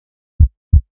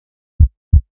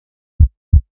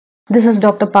This is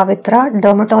Dr. Pavithra,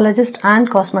 dermatologist and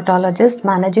cosmetologist,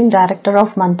 managing director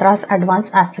of Mantras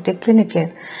Advanced Aesthetic Clinic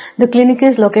Care. The clinic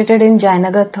is located in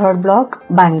Jayanagar 3rd block,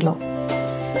 Bangalore.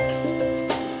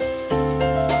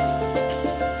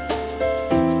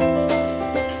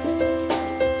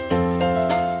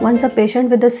 Once a patient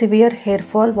with a severe hair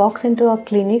fall walks into a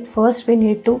clinic, first we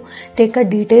need to take a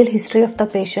detailed history of the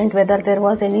patient, whether there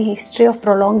was any history of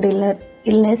prolonged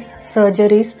illness,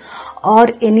 surgeries, or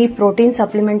any protein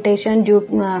supplementation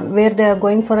where they are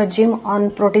going for a gym on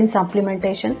protein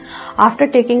supplementation. After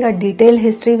taking a detailed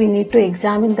history, we need to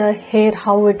examine the hair,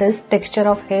 how it is, texture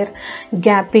of hair,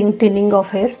 gapping, thinning of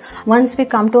hairs. Once we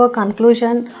come to a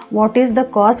conclusion, what is the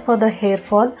cause for the hair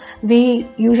fall, we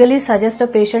usually suggest a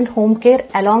patient home care.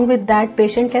 Along with that,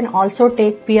 patient can also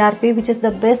take PRP, which is the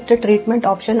best treatment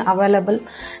option available,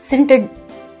 since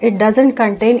it doesn't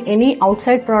contain any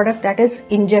outside product that is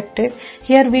injected.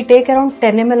 Here we take around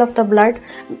 10 ml of the blood.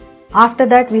 After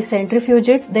that we centrifuge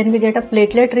it. Then we get a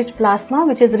platelet rich plasma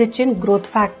which is rich in growth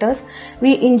factors.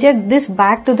 We inject this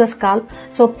back to the scalp.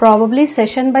 So probably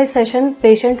session by session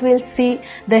patient will see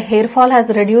the hair fall has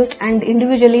reduced and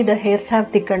individually the hairs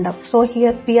have thickened up. So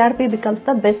here PRP becomes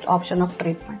the best option of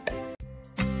treatment.